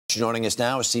Joining us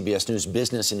now is CBS News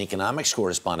business and economics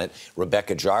correspondent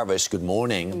Rebecca Jarvis. Good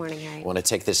morning. Good morning, Harry. I want to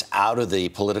take this out of the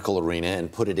political arena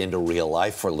and put it into real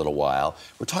life for a little while.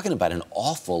 We're talking about an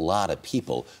awful lot of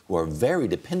people who are very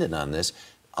dependent on this.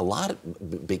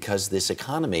 Because this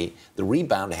economy, the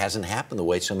rebound hasn't happened the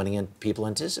way so many people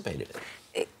anticipated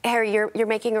it. Harry, you're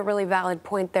making a really valid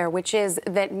point there, which is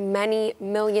that many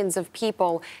millions of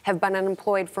people have been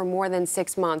unemployed for more than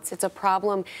 6 months. It's a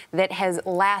problem that has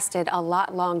lasted a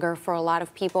lot longer for a lot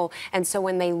of people. And so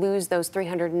when they lose those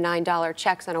 $309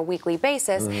 checks on a weekly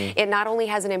basis, it not only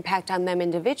has an impact on them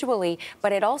individually,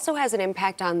 but it also has an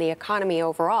impact on the economy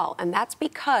overall. And that's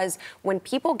because when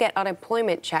people get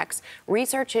unemployment checks,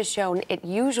 research has shown it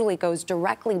usually goes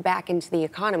directly back into the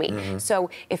economy. So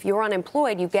if you're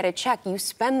unemployed, you get a check, you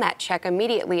spend that check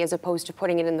immediately as opposed to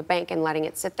putting it in the bank and letting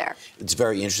it sit there. It's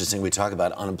very interesting. We talk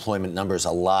about unemployment numbers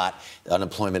a lot. The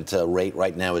unemployment rate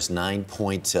right now is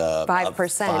 9.5%.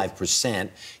 5%.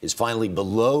 It's finally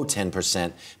below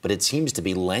 10%, but it seems to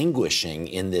be languishing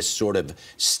in this sort of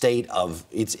state of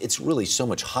it's really so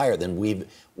much higher than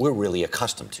we're really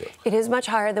accustomed to. It is much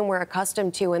higher than we're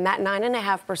accustomed to, and that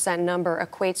 9.5% number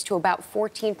equates to about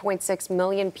 14.6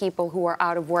 million people who are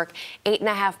out of work.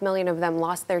 8.5 million of them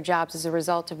lost their jobs as a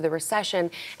result of the recession.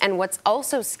 And what's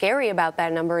also scary about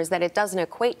that number is that it doesn't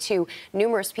equate to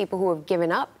numerous people who have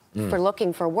given up for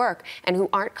looking for work and who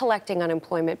aren't collecting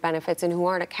unemployment benefits and who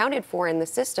aren't accounted for in the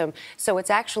system. So it's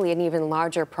actually an even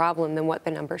larger problem than what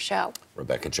the numbers show.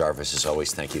 Rebecca Jarvis, as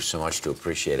always, thank you so much. To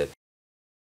appreciate it.